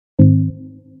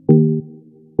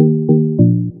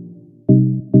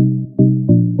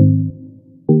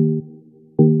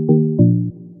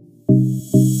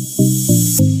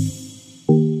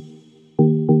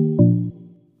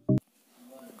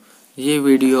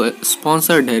Video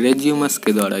sponsored है रेज्यूमस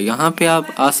के द्वारा। यहाँ पे आप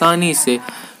आसानी से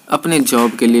अपने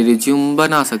जॉब के लिए रिज्यूम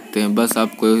बना सकते हैं। बस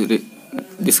आपको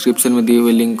डिस्क्रिप्शन में दिए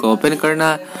हुए लिंक को ओपन करना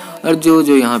है और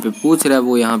जो यहाँ पे पूछ रहा है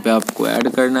वो यहाँ पे आपको ऐड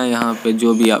करना है। यहाँ पे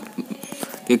जो भी आप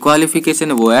के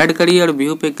क्वालिफिकेशन है वो ऐड करिए और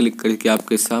व्यू पे क्लिक करके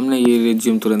आपके सामने ये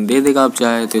रिज्यूम तुरंत दे देगा। आप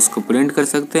चाहे तो इसको प्रिंट कर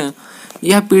सकते हैं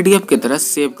या PDF की तरह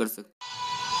सेव कर सकते हैं।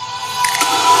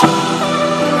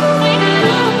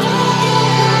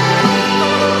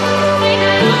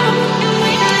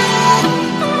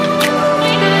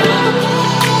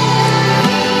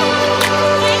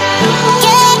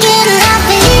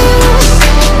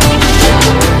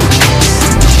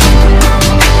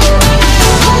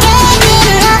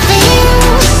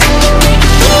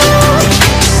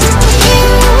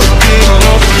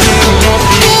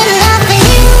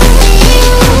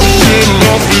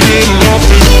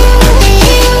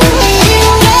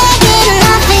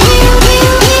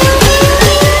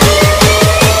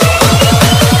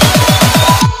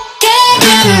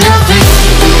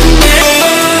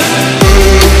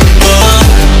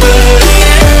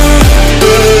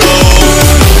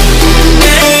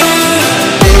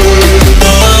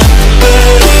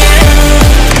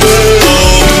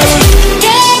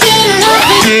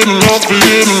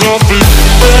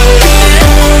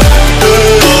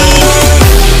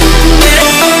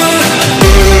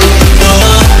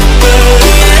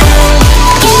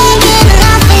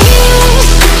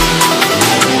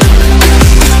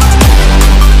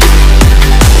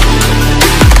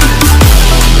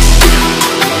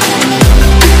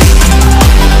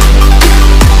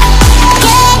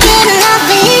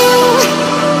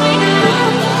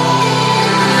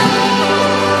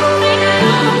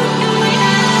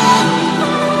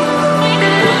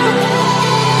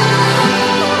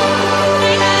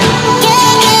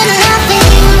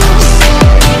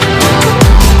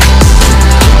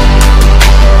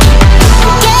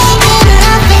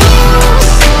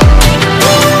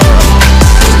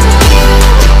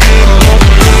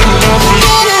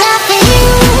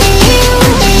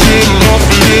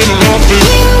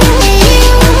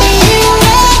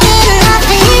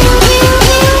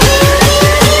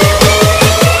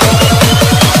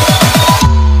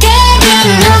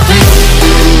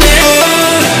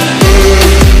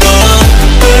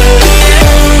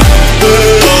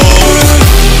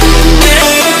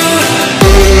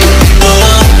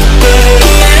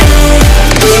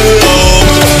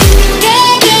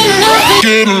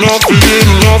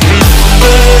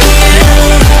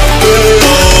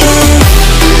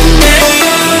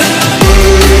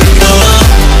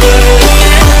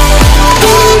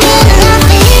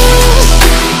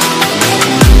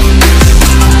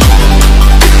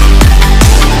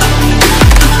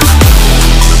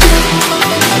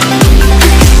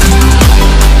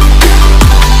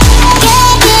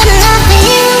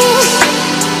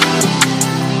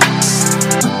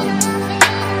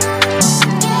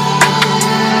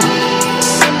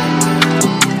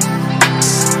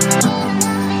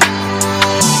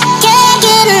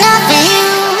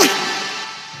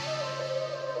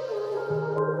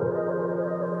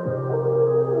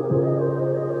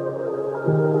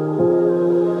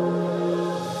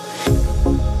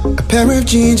 Pair of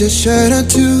jeans, a shirt or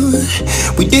two.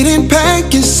 We didn't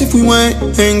pack as if we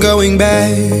weren't going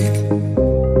back.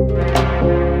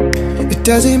 It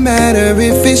doesn't matter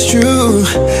if it's true.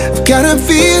 I've got a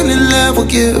feeling love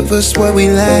will give us what we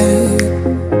lack.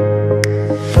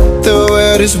 The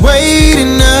world is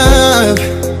waiting up.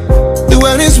 The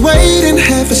world is waiting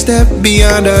half a step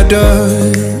beyond our door.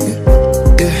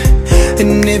 Yeah.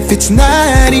 And if it's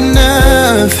not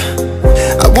enough,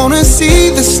 I wanna see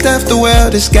the stuff the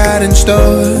world has got in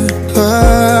store.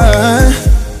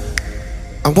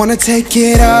 I wanna take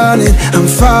it all in, I'm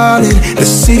falling. The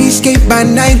cityscape by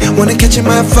night, wanna catch in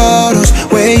my photos.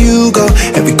 Where you go,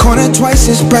 every corner twice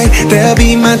as bright. They'll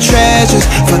be my treasures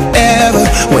forever.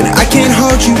 When I can't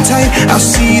hold you tight, I'll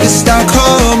see the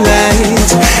Stockholm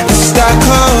lights. The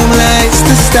Stockholm lights,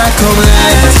 the Stockholm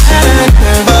lights.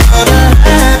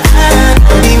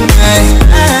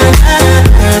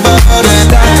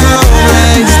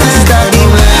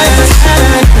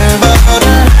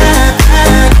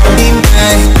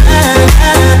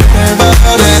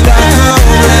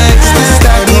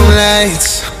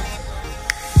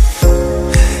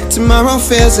 Tomorrow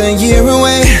feels a year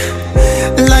away,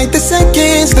 like the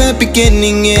seconds, the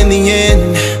beginning and the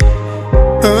end.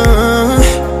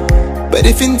 But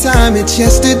if in time it's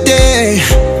yesterday,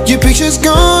 your picture's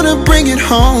gonna bring it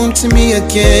home to me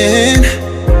again.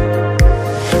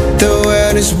 The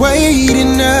world is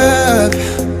waiting up.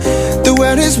 The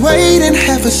world is waiting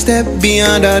half a step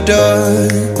beyond our door.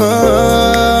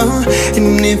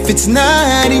 And if it's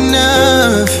not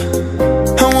enough,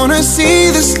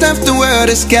 world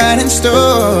has got in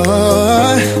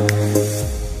store.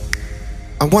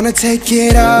 I wanna take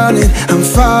it all in, I'm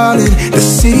falling. The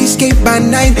cityscape by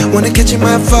night, wanna catch in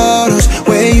my photos.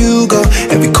 Where you go,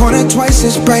 every corner twice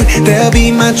as bright. They'll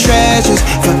be my treasures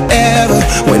forever.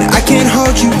 When I can't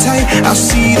hold you tight, I'll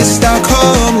see the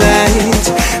Stockholm lights.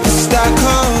 The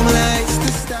Stockholm lights,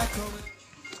 the Stockholm lights.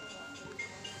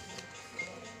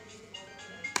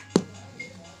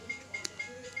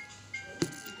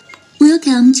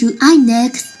 Welcome to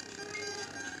iNext.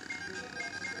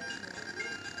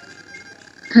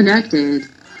 Connected.